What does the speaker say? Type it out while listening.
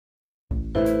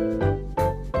Oke,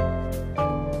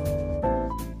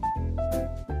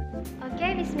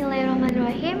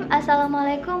 bismillahirrahmanirrahim.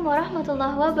 Assalamualaikum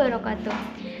warahmatullahi wabarakatuh.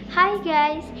 Hi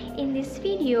guys, in this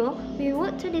video, we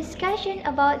want to discussion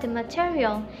about the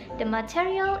material. The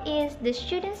material is the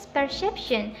student's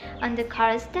perception on the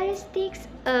characteristics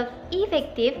of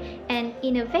effective and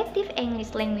innovative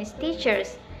English language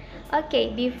teachers.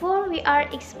 Okay, before we are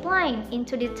explain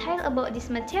into detail about this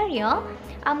material,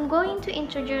 I'm going to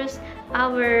introduce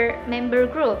our member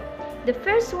group. The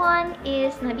first one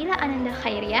is Nabila Ananda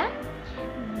Khairia.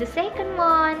 The second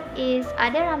one is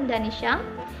Ada Ramdanisha.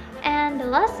 And the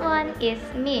last one is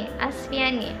me,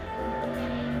 Asfiani.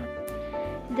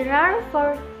 There are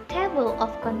 4 tables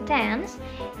of contents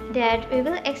that we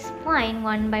will explain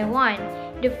one by one.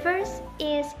 The first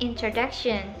is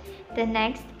introduction. The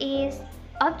next is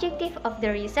objective of the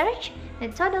research,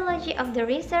 methodology of the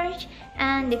research,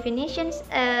 and definitions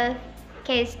of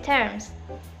case terms.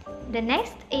 The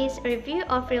next is review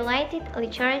of related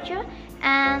literature,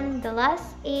 and the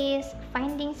last is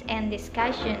findings and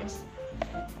discussions.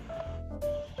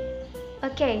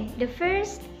 Okay, the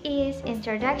first is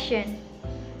introduction.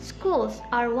 Schools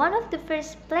are one of the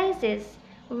first places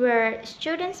where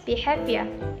students' behavior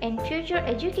and future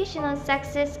educational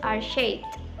success are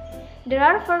shaped. There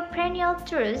are 4 perennial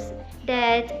truths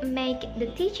that make the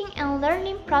teaching and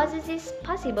learning processes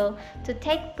possible to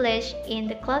take place in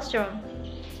the classroom.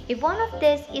 If one of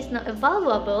these is not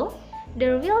valuable,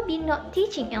 there will be no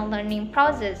teaching and learning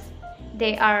process.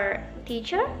 They are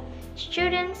teacher,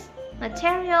 students,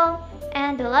 material,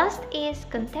 and the last is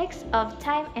Context of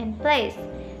Time and Place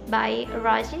by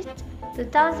Rashid,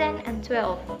 2012.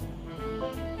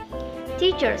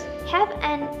 Teachers have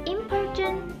an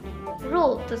important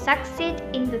role to succeed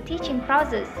in the teaching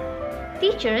process.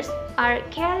 Teachers are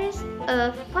carriers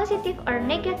of positive or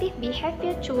negative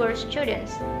behavior towards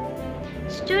students.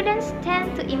 Students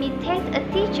tend to imitate a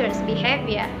teacher's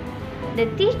behavior. The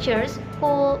teacher's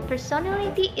whole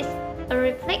personality is a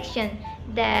reflection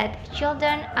that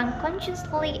children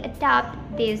unconsciously adopt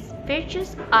these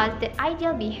virtues as the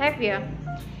ideal behavior.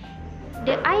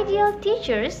 The ideal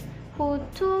teachers who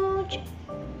through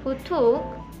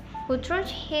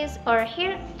his or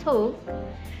her talk,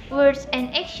 words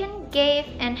and action gave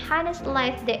an honest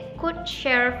life that could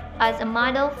serve as a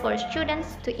model for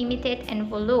students to imitate and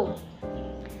follow.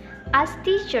 As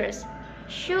teachers,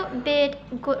 should build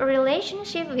good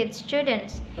relationship with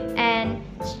students and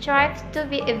strive to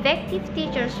be effective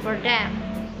teachers for them,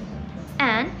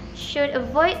 and should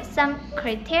avoid some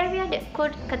criteria that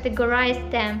could categorize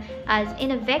them as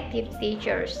ineffective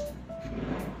teachers.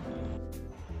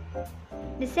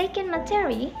 The second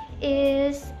material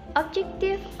is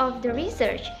objective of the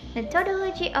research,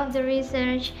 methodology of the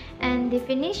research, and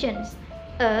definitions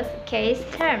of case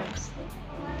terms.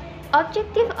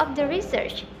 Objective of the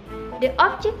research. The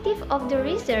objective of the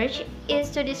research is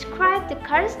to describe the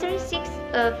characteristics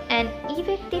of an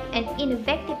effective and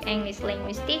ineffective English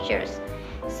language teachers,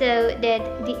 so that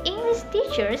the English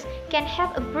teachers can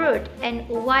have a broad and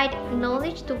wide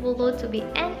knowledge to follow to be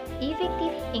an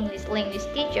effective English language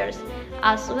teachers,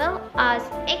 as well as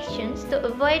actions to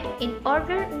avoid in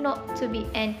order not to be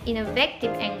an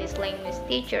ineffective English language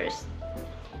teachers.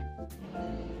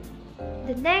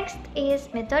 The next is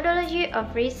methodology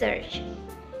of research.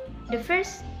 The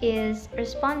first is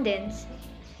respondents.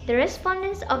 The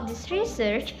respondents of this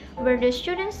research were the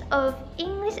students of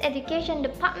English education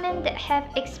department that have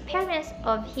experience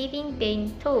of having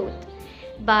been taught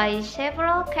by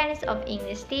several kinds of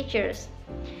English teachers.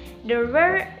 There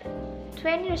were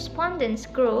 20 respondents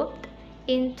grouped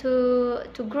into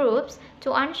 2 groups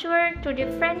to answer to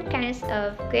different kinds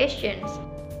of questions.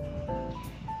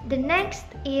 The next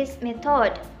is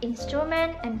method,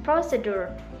 instrument, and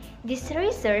procedure. This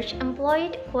research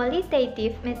employed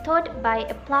qualitative method by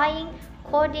applying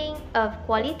coding of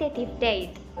qualitative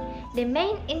data. The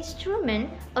main instrument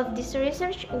of this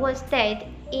research was data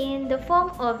in the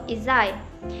form of essays.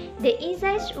 The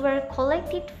essays were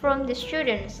collected from the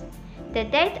students. The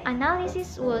data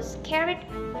analysis was carried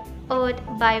out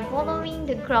by following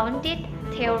the grounded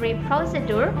theory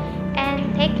procedure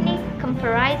and technique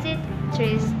comprised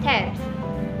 3 steps: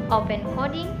 open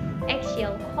coding,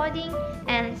 axial coding,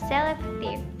 and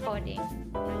selective coding.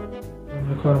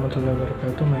 Assalamualaikum warahmatullahi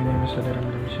wabarakatuh. My name is Ada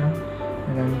Ramdanisha,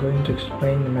 and I'm going to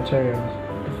explain the materials.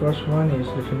 The first one is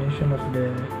definition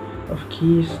of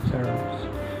key terms.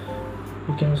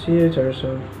 You can see there's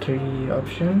 3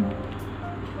 options.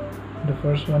 The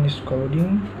first one is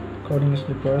coding. Coding is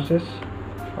the process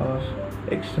of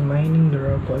examining the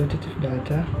raw qualitative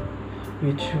data,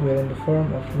 which were in the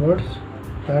form of words,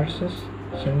 phrases,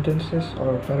 sentences,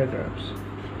 or paragraphs.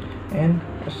 and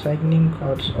assigning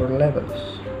codes or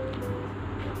labels.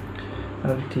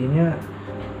 Artinya,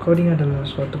 coding adalah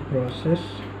suatu proses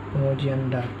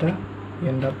pengujian data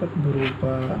yang dapat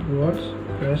berupa words,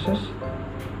 phrases,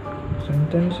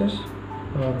 sentences,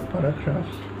 or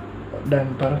paragraphs,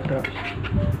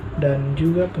 dan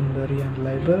juga pemberian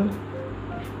label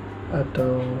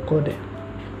atau kode.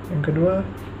 Yang kedua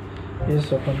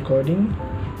is open coding.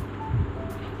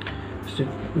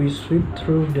 We sweep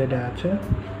through the data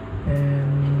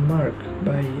and mark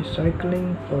by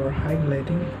cycling or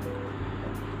highlighting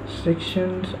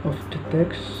sections of the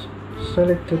text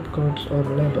selected codes or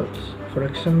labels. For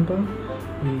example,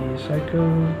 we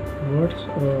cycle words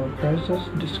or phrases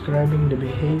describing the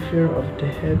behavior of the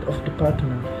head of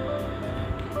department,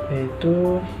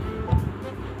 yaitu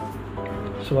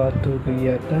suatu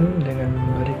kegiatan dengan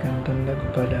memberikan tanda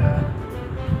kepada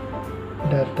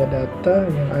data-data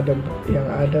yang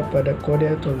ada pada kode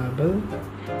atau label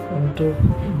untuk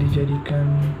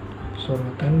dijadikan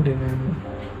sorotan dengan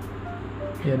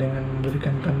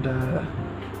memberikan tanda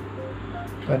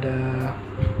pada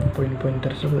poin-poin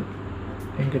tersebut.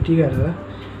 Yang ketiga adalah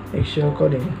axial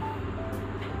coding.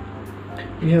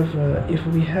 If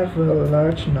we have a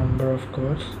large number of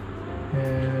codes,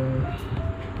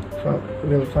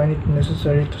 we'll find it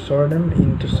necessary to sort them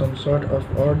into some sort of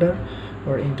order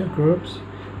or into groups.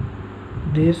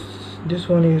 This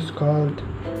one is called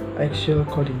axial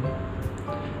coding.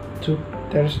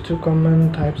 There's two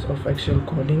common types of axial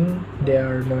coding. They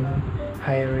are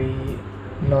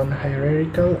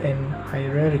non-hierarchical and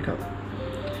hierarchical.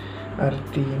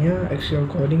 Artinya, axial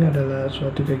coding adalah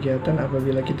suatu kegiatan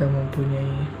apabila kita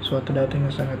mempunyai suatu data yang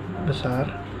sangat besar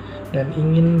dan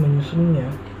ingin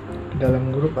menyusunnya dalam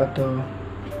grup atau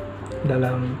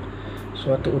dalam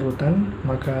suatu urutan,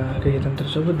 maka kegiatan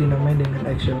tersebut dinamai dengan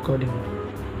axial coding.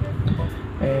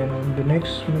 And the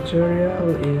next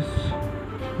material is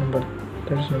number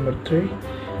 3,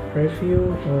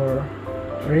 review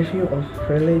of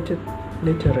related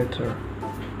literature.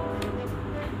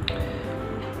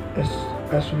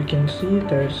 As we can see,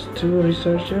 there's two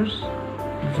researchers.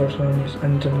 The first one is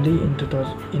Anton Lee in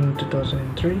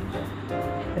 2003,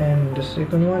 and the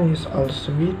second one is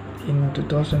Al-Sweet in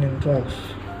 2012.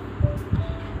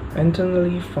 Anton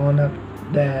Lee found out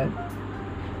that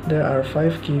there are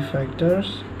 5 key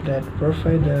factors that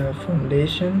provide the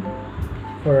foundation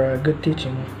for a good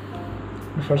teaching.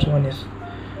 The first one is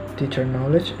teacher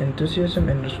knowledge, enthusiasm,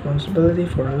 and responsibility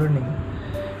for learning.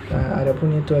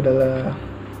 Adapun itu adalah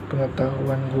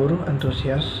pengetahuan guru,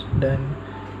 antusias, dan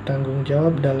tanggung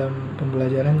jawab dalam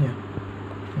pembelajarannya.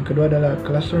 Yang kedua adalah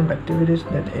classroom activities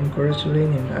that encourage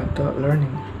learning atau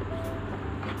learning.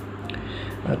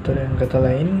 Atau dengan kata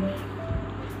lain,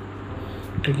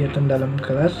 kegiatan dalam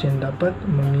kelas yang dapat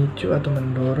memicu atau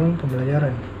mendorong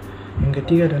pembelajaran. Yang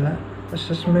ketiga adalah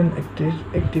assessment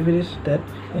activities that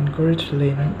encourage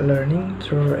learning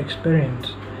through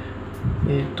experience,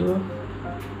 yaitu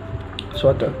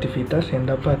suatu aktivitas yang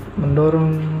dapat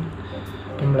mendorong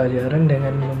pembelajaran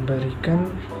dengan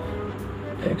memberikan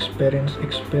experience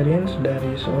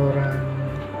dari seorang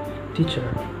teacher.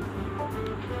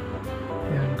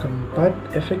 Yang keempat,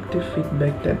 effective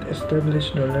feedback that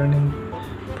establish the learning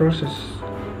process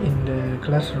in the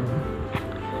classroom,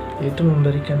 yaitu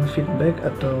memberikan feedback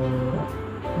atau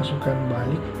masukan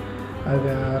balik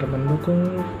agar mendukung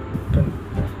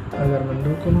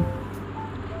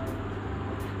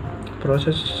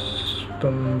proses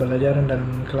pembelajaran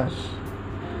dalam kelas.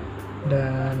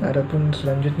 Dan adapun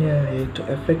selanjutnya yaitu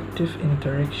effective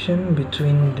interaction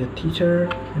between the teacher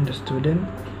and the student,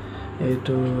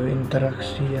 yaitu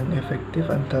interaksi yang efektif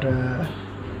antara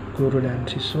guru dan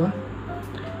siswa.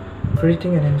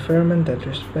 Creating an environment that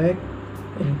respect,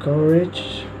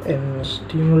 encourage, and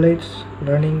stimulates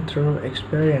learning through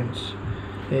experience,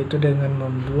 yaitu dengan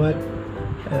membuat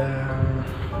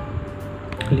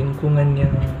lingkungan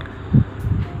yang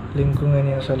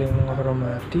saling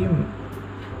menghormati,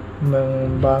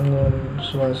 membangun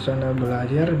suasana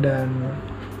belajar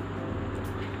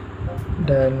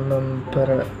dan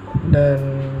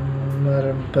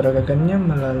memperagakannya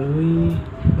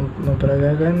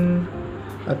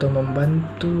atau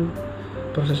membantu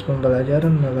proses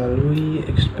pembelajaran melalui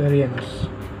experience.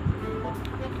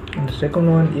 And the second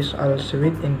one is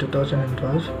Al-Sweet in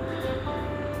 2012.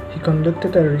 He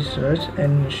conducted a research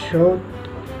and showed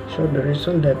the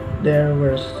result that there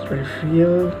was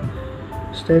revealed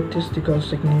statistical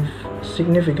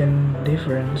significant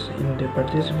difference in the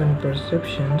participant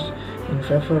perceptions in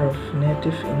favor of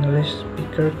native English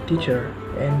speaker teacher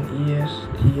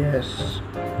 (NESTS).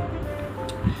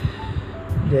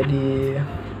 Jadi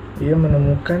ia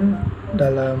menemukan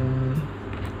dalam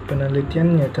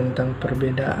penelitiannya tentang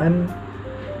perbedaan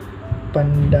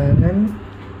pandangan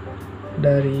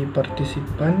dari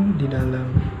partisipan di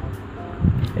dalam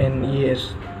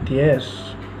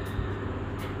NESTS.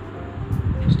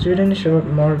 Students showed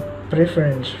more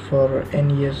preference for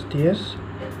NESTS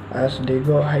as they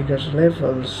go higher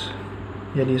levels.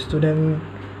 Jadi student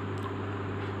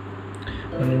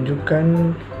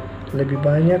menunjukkan lebih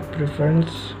banyak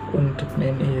preference untuk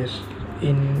NESTS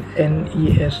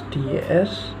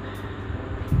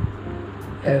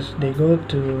as they go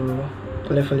to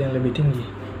level yang lebih tinggi.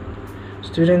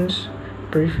 Students'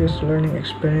 previous learning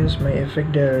experience may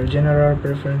affect their general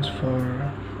preference for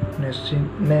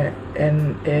NESTS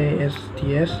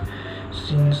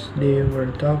since they were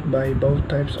taught by both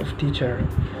types of teacher.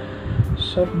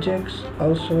 Subjects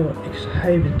also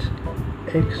exhibit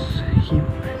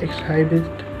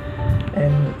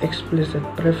an explicit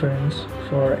preference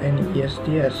for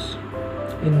NESTS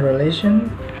in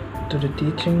relation to the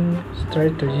teaching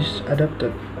strategies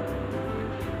adopted.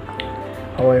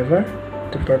 However,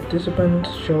 the participants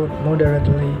showed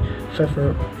moderately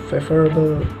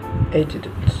favorable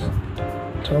attitudes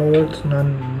towards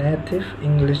non-native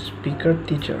English speaker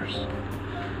teachers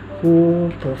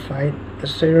who provide a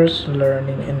serious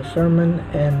learning environment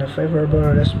and a favorable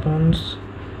response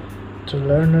to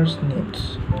learners'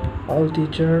 needs. All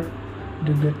teachers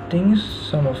do good things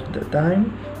some of the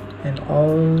time, and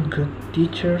all good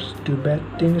teachers do bad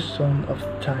things some of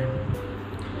the time.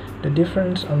 The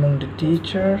difference among the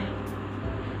teachers,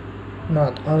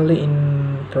 not only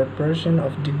in proportion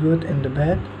of the good and the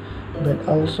bad, but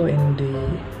also in the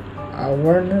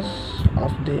awareness of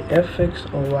the effects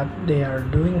of what they are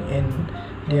doing and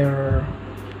their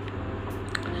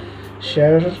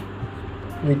share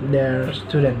with their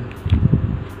student.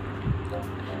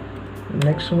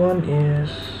 Next one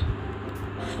is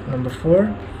number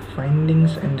 4,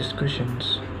 findings and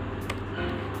discussions.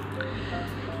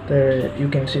 There you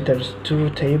can see there's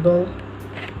 2 tables,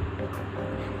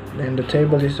 and the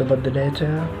table is about the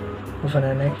data of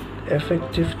an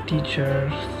effective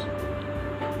teachers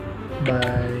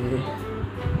by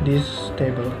this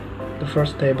table. The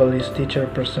first table is teacher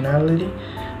personality.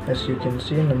 As you can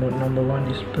see, number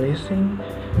 1 is placing,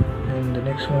 and the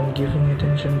next one giving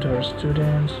attention to her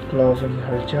students, loving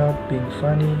her job, being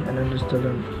funny, an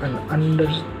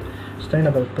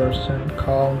understandable person,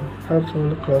 calm,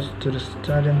 helpful, close to the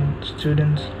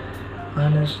students,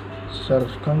 honest,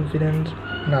 self-confident,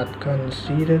 not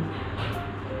conceited,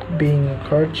 being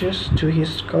courteous to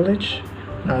his college,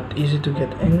 not easy to get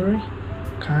angry,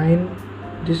 kind,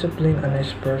 disciplined, a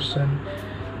nice person,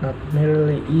 not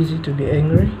merely easy to be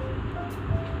angry,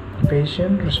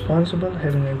 patient, responsible,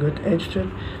 having a good attitude,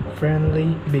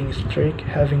 friendly, being strict,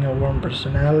 having a warm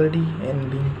personality, and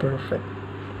being perfect.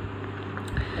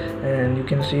 And you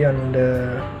can see on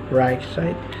the right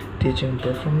side, teaching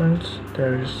performance,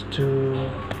 there's 2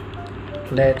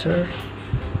 letter,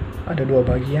 ada 2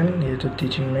 bagian, yaitu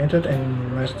teaching method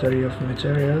and mastery of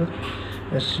material.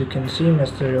 As you can see,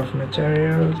 mastery of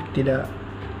material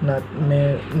not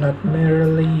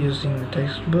merely using the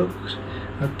textbooks,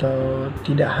 atau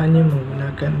tidak hanya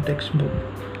menggunakan textbook,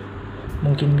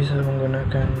 mungkin bisa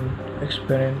menggunakan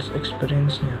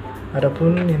experience-nya.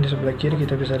 Adapun yang di sebelah kiri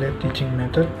kita bisa lihat teaching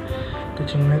method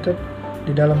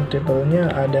di dalam tabelnya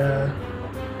ada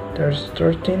there's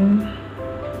 13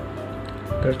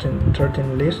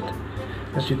 list.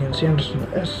 As you can see,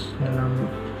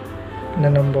 the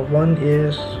number 1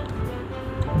 is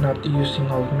not using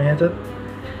old method,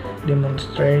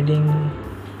 demonstrating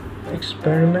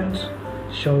experiments,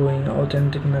 showing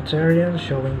authentic material,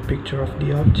 showing picture of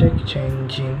the object,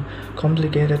 changing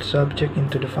complicated subject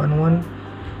into the fun one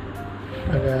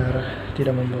agar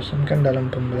tidak membosankan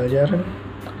dalam pembelajaran.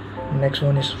 Next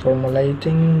one is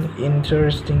formulating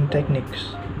interesting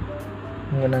techniques,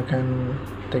 menggunakan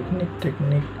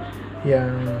teknik-teknik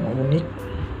yang unik.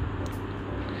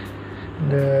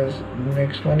 The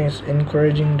next one is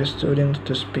encouraging the students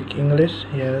to speak English.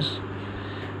 Yes,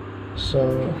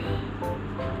 so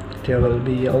they will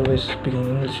be always speaking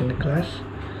English in the class.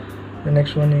 The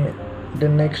next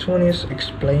one is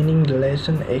explaining the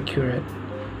lesson accurate,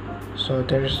 so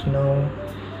there is no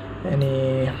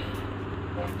any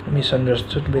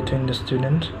misunderstood between the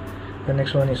students. The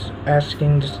next one is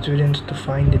asking the students to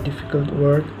find the difficult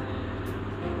word.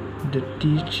 The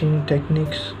teaching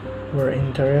techniques were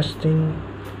interesting,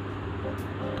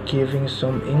 giving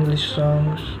some English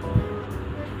songs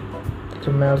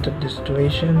to melt the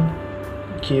situation,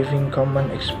 giving common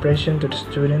expression to the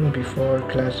student before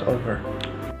class over.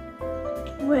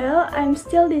 Well, I'm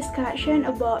still discussion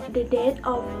about the date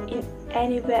of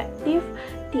ineffective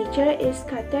teacher is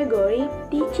category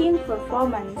teaching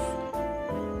performance.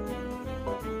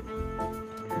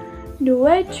 The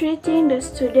way treating the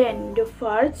student. The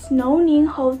first, knowing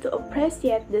how to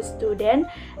appreciate the student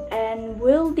and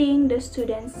building the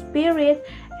student's spirit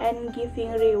and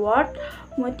giving reward,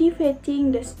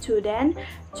 motivating the student,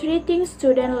 treating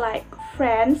student like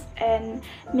friends and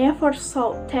never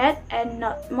shouted and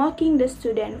not mocking the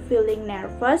student feeling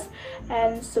nervous,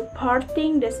 and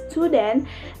supporting the student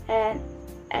and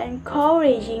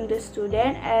encouraging the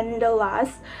student, and the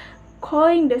last,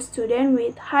 calling the student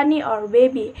with honey or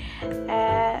baby.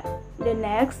 The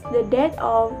next, the death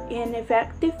of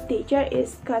ineffective teacher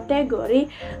is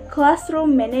category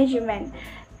classroom management.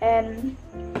 And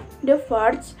the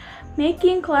first,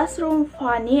 making classroom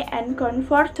funny and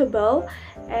comfortable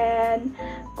and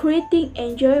creating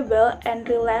enjoyable and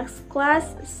relaxed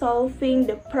class, solving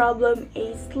the problem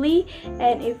easily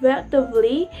and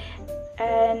effectively,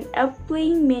 and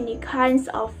applying many kinds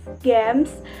of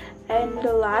games. And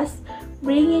the last,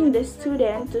 bringing the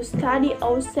student to study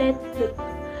outside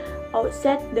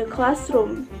the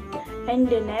classroom. And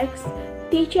the next,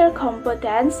 teacher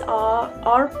competence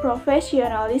or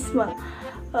professionalism.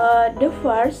 The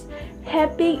first,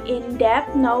 having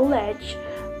in-depth knowledge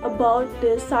about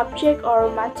the subject or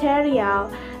material,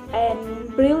 and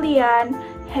brilliant,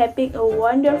 having a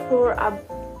wonderful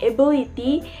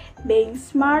ability, being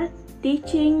smart,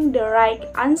 teaching the right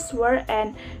answer,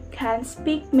 and can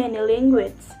speak many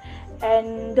languages.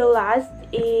 And the last,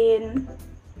 in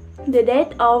the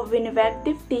death of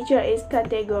ineffective teacher is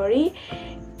category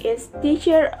is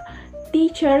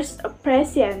teacher's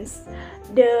presence.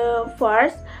 The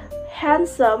first,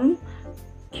 handsome,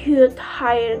 cute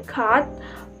haircut,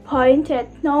 pointed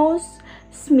nose,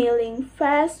 smiling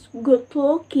face, good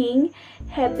looking,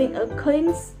 having a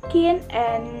clean skin,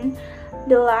 and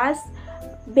the last,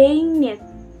 being neat.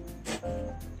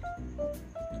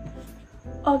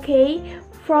 Okay,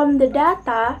 from the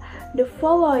data, the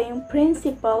following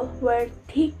principles were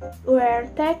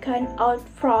taken out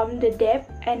from the depth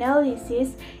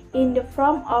analysis in the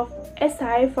form of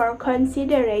essay for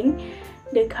considering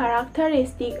the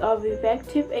characteristics of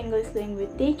effective English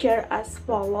language teacher as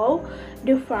follows.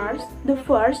 The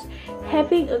first,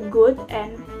 having a good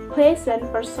and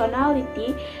pleasant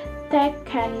personality that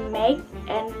can make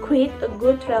and create a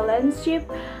good relationship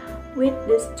with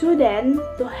the student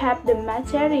to have the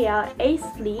material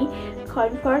easily,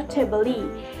 comfortably.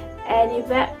 An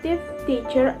effective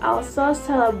teacher also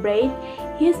celebrates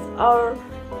his or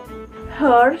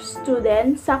her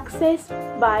student success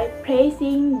by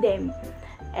praising them.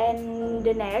 And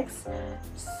the next,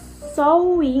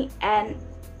 showing an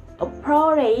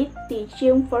appropriate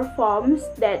teaching performance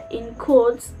that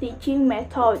includes teaching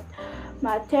method,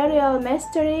 material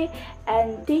mastery,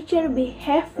 and teacher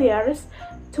behaviors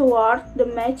toward the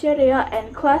material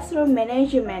and classroom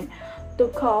management to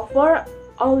cover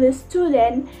all the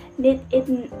students need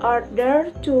in order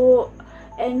to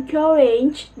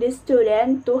encourage the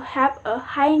student to have a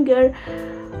higher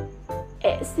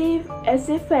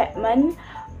achievement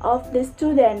of the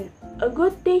student. A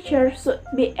good teacher should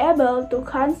be able to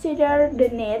consider the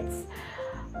needs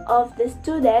of the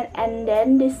student and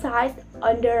then decide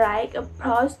on the right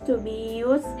approach to be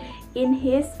used in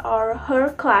his or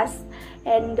her class.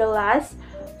 And the last,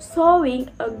 showing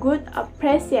a good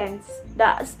appreciation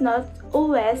does not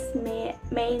always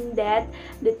mean that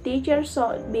the teacher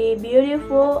should be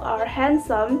beautiful or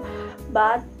handsome,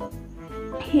 but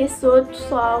he should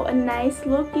show a nice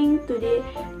looking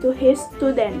to his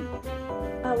student.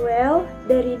 Well,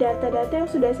 dari data-data yang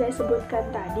sudah saya sebutkan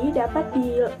tadi dapat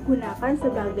digunakan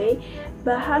sebagai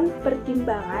bahan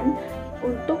pertimbangan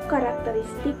untuk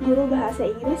karakteristik guru bahasa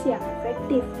Inggris yang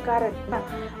efektif karena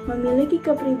memiliki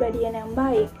kepribadian yang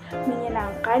baik,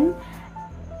 menyenangkan,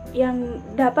 yang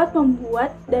dapat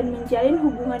membuat dan menjalin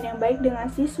hubungan yang baik dengan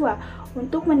siswa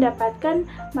untuk mendapatkan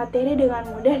materi dengan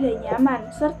mudah dan nyaman,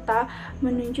 serta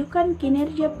menunjukkan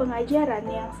kinerja pengajaran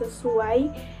yang sesuai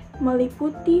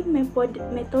meliputi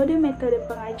metode-metode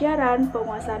pengajaran,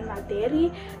 penguasaan materi,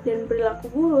 dan perilaku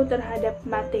guru terhadap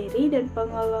materi dan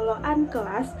pengelolaan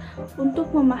kelas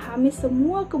untuk memahami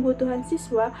semua kebutuhan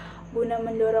siswa guna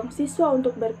mendorong siswa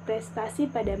untuk berprestasi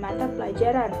pada mata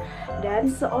pelajaran. Dan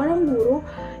seorang guru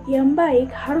yang baik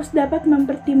harus dapat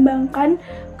mempertimbangkan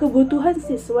kebutuhan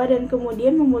siswa dan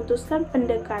kemudian memutuskan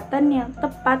pendekatan yang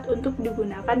tepat untuk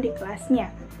digunakan di kelasnya.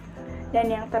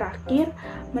 Dan yang terakhir,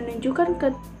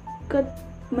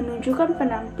 menunjukkan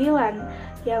penampilan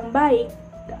yang baik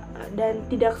dan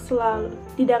tidak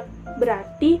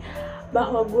berarti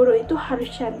bahwa guru itu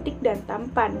harus cantik dan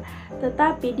tampan,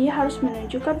 tetapi dia harus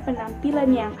menunjukkan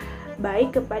penampilan yang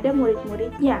baik kepada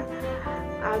murid-muridnya.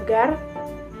 agar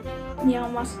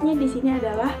yang maksudnya di sini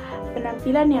adalah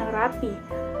penampilan yang rapi,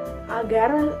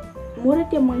 agar murid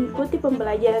yang mengikuti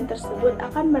pembelajaran tersebut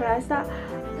akan merasa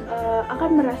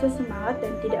semangat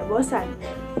dan tidak bosan.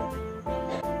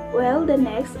 Well, the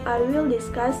next I will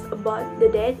discuss about the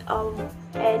date of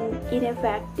an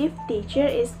ineffective teacher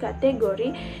is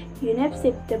category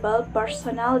unacceptable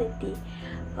personality.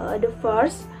 The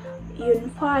first,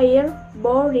 unfair,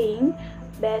 boring,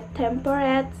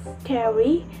 bad-tempered,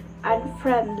 scary,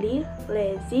 unfriendly,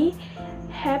 lazy,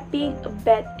 having a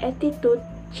bad attitude,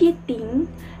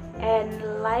 cheating,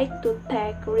 and like to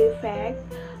take revenge,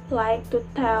 like to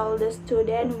tell the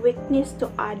student weakness to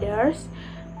others,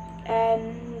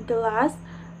 and the last,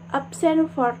 absent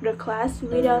for the class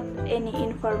without any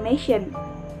information.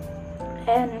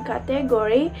 And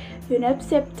category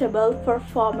unacceptable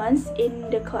performance in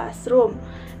the classroom.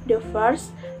 The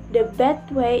first, the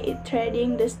bad way in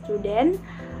treating the student,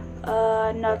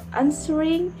 not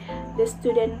answering the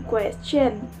student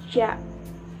question, judge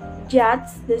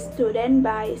the student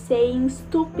by saying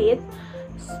stupid,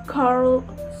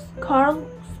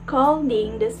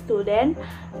 scolding the student,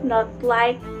 not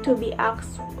like to be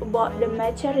asked about the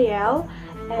material,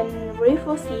 and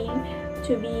refusing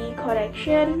to be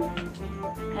correction,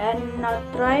 and not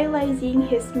realizing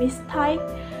his mistake,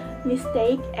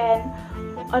 and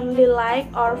only like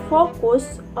or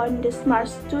focus on the smart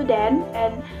student,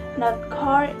 and not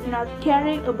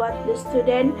caring about the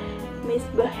student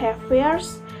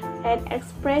misbehaviors, and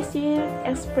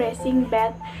expressing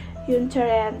bad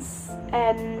intolerance,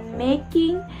 and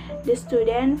making the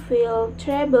student feel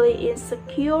terribly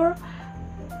insecure,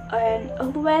 and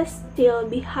always still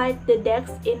behind the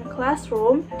desk in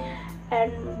classroom,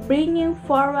 and bringing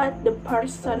forward the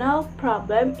personal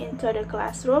problem into the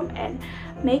classroom, and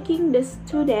making the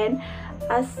student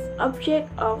as object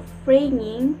of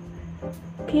ringing,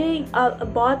 feeling all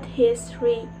about his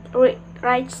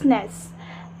righteousness,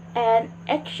 and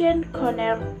action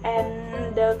corner,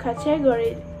 and the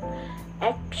category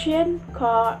action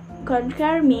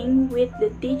concurring with the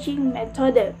teaching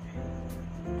method.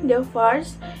 The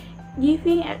first,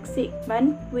 giving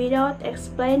excitement without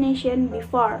explanation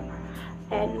before,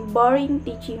 and boring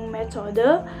teaching method,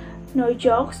 no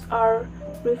jokes or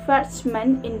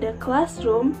refreshment in the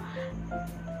classroom,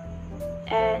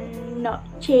 and not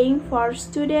change for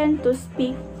students to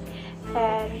speak,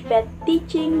 and bad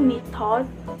teaching method,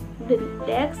 the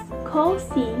next,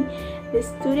 causing the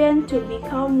student to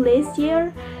become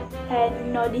lazier,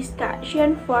 and no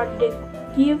discussion for the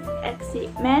give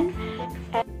excitement,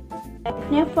 and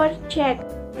never check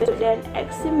the student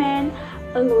examen,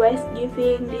 always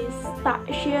giving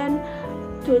distraction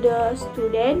to the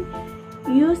student,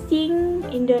 using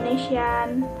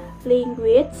Indonesian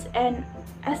language, and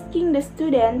asking the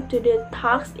student to do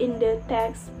tasks in the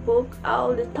textbook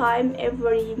all the time,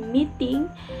 every meeting,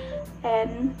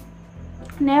 and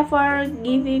never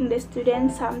giving the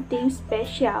student something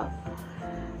special.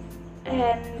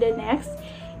 And the next,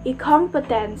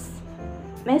 incompetence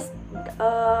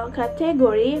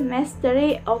category,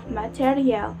 mastery of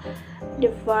material. The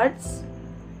first,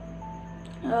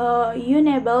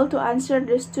 unable to answer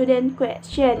the student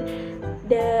question,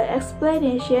 the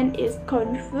explanation is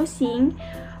confusing,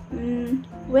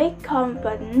 weak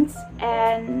competence,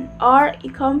 and or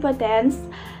incompetence,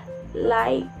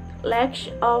 like lack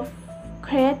of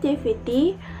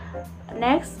creativity.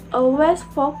 Next, always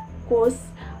focus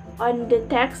on the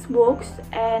textbooks,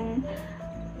 and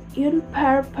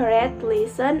unprepared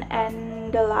listen,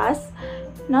 and the last,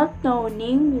 not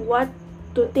knowing what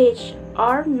to teach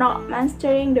or not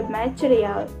mastering the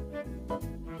material.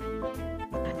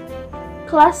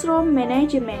 Classroom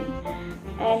management.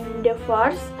 And the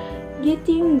first,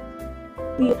 getting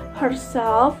with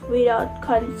herself without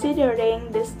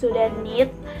considering the student need,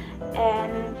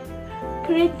 and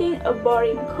creating a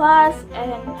boring class,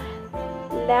 and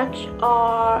lack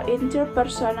or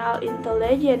interpersonal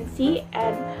intelligence,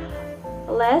 and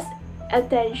less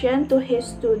attention to his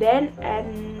student,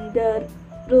 and the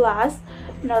last,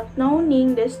 not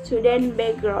knowing the student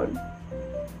background.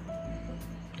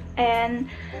 And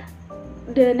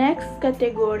the next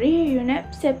category,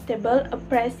 unacceptable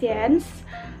appearance.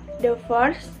 The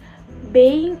first,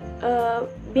 being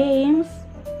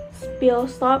spill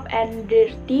soap and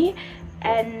dirty,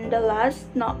 and the last,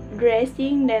 not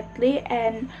dressing neatly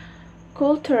and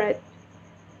cultured.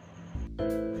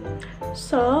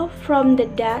 So from the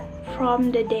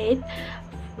date,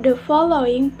 the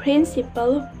following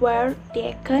principles were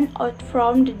taken out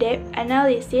from the depth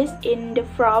analysis in the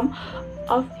form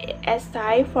of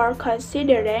essay for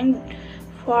considering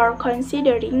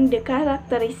the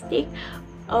characteristic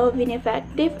of an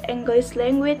effective English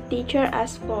language teacher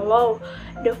as follows.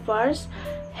 The first,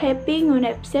 having an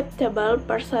acceptable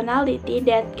personality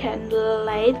that can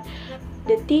relate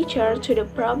the teacher to the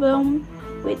problem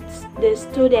with the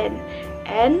student,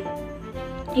 and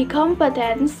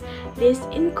competence. This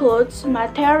includes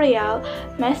material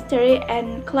mastery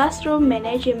and classroom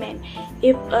management.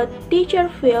 If a teacher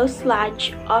feels lack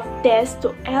of these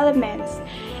two elements,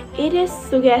 it is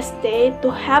suggested to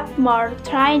have more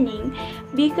training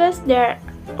because they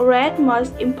are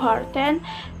most important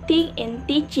thing in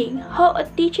teaching. How a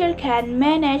teacher can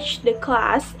manage the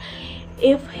class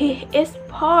if he is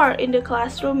poor in the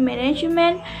classroom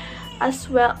management as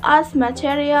well as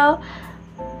material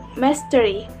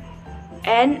mastery.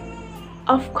 And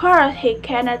of course, he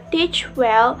cannot teach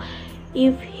well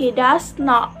if he does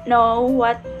not know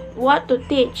what to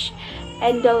teach.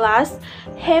 And the last,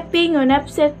 having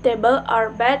unacceptable or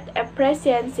bad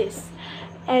apprehensions.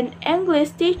 An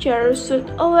English teacher should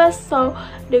always show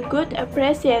the good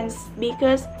apprehensions,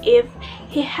 because if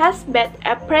he has bad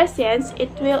apprehensions,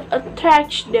 it will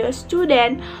attract the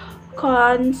student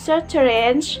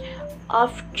concentration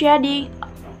of judging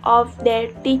of their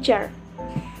teacher.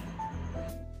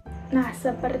 Nah,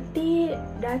 seperti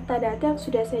data-data yang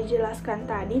sudah saya jelaskan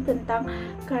tadi tentang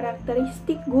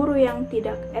karakteristik guru yang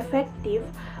tidak efektif,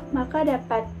 maka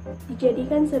dapat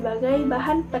dijadikan sebagai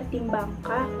bahan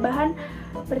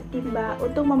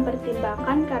untuk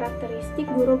mempertimbangkan karakteristik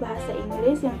guru bahasa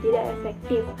Inggris yang tidak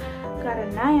efektif.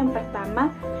 Karena yang pertama,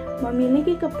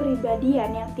 memiliki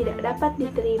kepribadian yang tidak dapat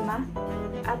diterima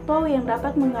atau yang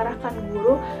dapat mengarahkan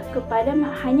guru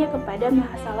hanya kepada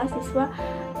masalah siswa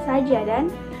saja, dan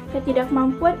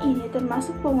ketidakmampuan ini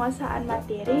termasuk penguasaan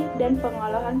materi dan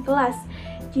pengolahan kelas.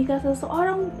 Jika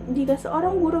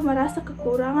seorang guru merasa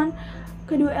kekurangan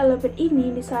kedua elemen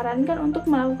ini, disarankan untuk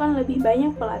melakukan lebih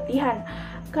banyak pelatihan,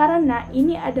 karena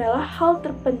ini adalah hal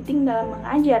terpenting dalam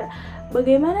mengajar.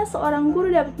 Bagaimana seorang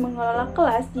guru dapat mengelola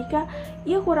kelas jika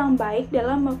ia kurang baik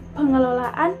dalam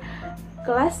pengelolaan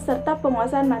kelas serta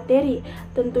penguasaan materi?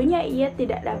 Tentunya ia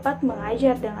tidak dapat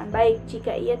mengajar dengan baik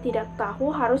jika ia tidak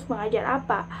tahu harus mengajar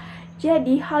apa.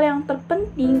 Jadi hal yang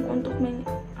terpenting untuk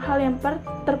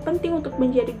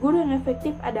menjadi guru yang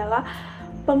efektif adalah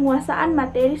penguasaan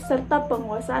materi serta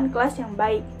penguasaan kelas yang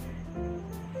baik.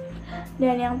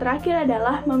 Dan yang terakhir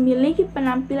adalah memiliki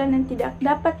penampilan yang tidak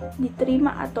dapat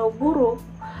diterima atau buruk.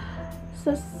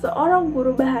 Seorang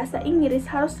guru bahasa Inggris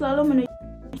harus selalu menunjukkan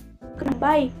yang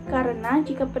baik, karena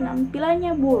jika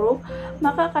penampilannya buruk,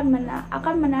 maka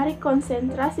akan menarik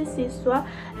konsentrasi siswa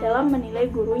dalam menilai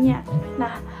gurunya.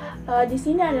 Nah, di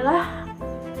sini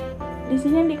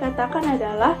yang dikatakan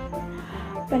adalah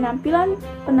penampilan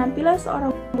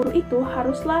seorang guru itu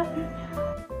haruslah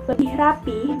lebih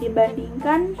rapi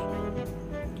dibandingkan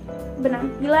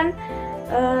penampilan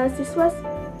siswa.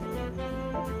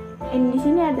 Di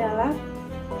sini adalah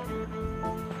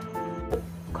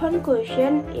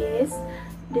conclusion is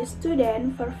the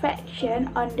student perfection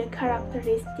on the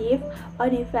characteristic of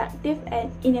effective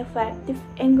and ineffective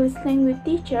English language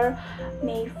teacher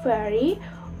may vary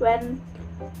when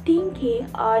thinking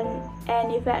on an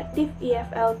effective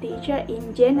EFL teacher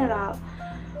in general.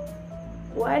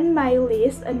 One might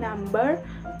list a number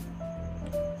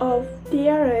of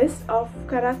theories of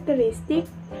characteristics.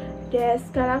 These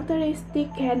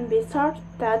characteristics can be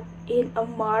sorted in a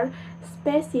more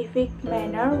specific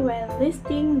manner when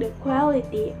listing the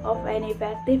quality of an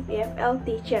effective EFL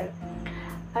teacher.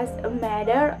 As a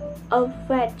matter of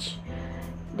fact,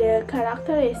 the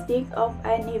characteristic of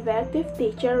an effective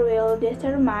teacher will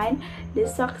determine the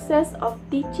success of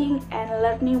teaching and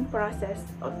learning process.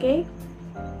 Okay?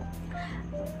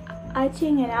 I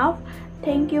think enough.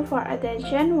 Thank you for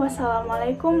attention.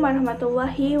 Wassalamualaikum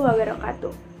warahmatullahi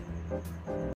wabarakatuh.